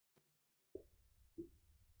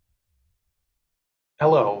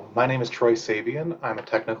Hello, my name is Troy Sabian. I'm a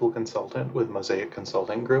technical consultant with Mosaic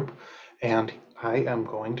Consulting Group, and I am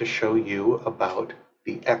going to show you about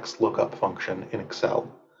the XLOOKUP function in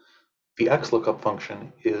Excel. The XLOOKUP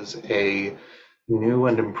function is a new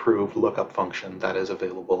and improved lookup function that is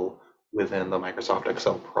available within the Microsoft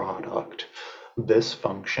Excel product. This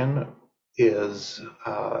function is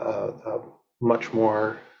much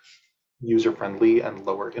more user-friendly and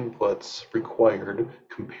lower inputs required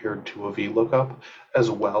compared to a VLOOKUP,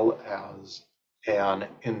 as well as an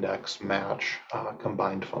index match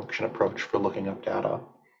combined function approach for looking up data.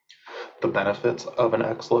 The benefits of an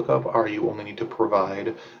XLOOKUP are you only need to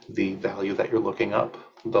provide the value that you're looking up,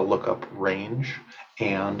 the lookup range,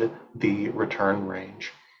 and the return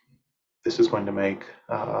range. This is going to make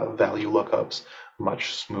value lookups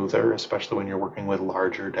much smoother, especially when you're working with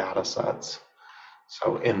larger data sets.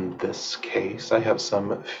 So in this case, I have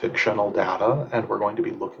some fictional data, and we're going to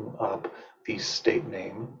be looking up the state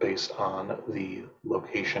name based on the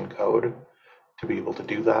location code. To be able to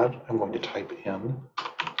do that, I'm going to type in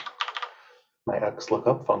my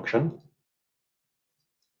XLOOKUP function.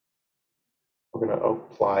 We're going to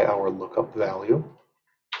apply our lookup value.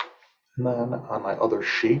 And then on my other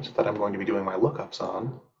sheet that I'm going to be doing my lookups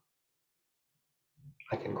on,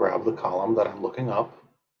 I can grab the column that I'm looking up.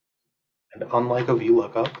 And unlike a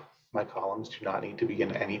VLOOKUP, my columns do not need to be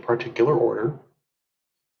in any particular order.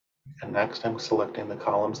 And next, I'm selecting the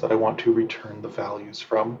columns that I want to return the values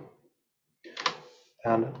from.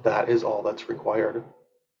 And that is all that's required.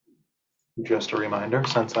 Just a reminder,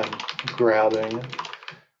 since I'm grabbing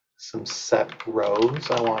some set rows,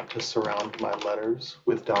 I want to surround my letters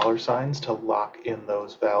with dollar signs to lock in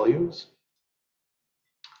those values.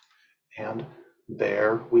 And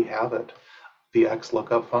there we have it, the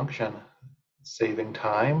XLOOKUP function, saving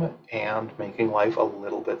time and making life a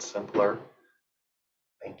little bit simpler.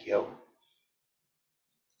 Thank you.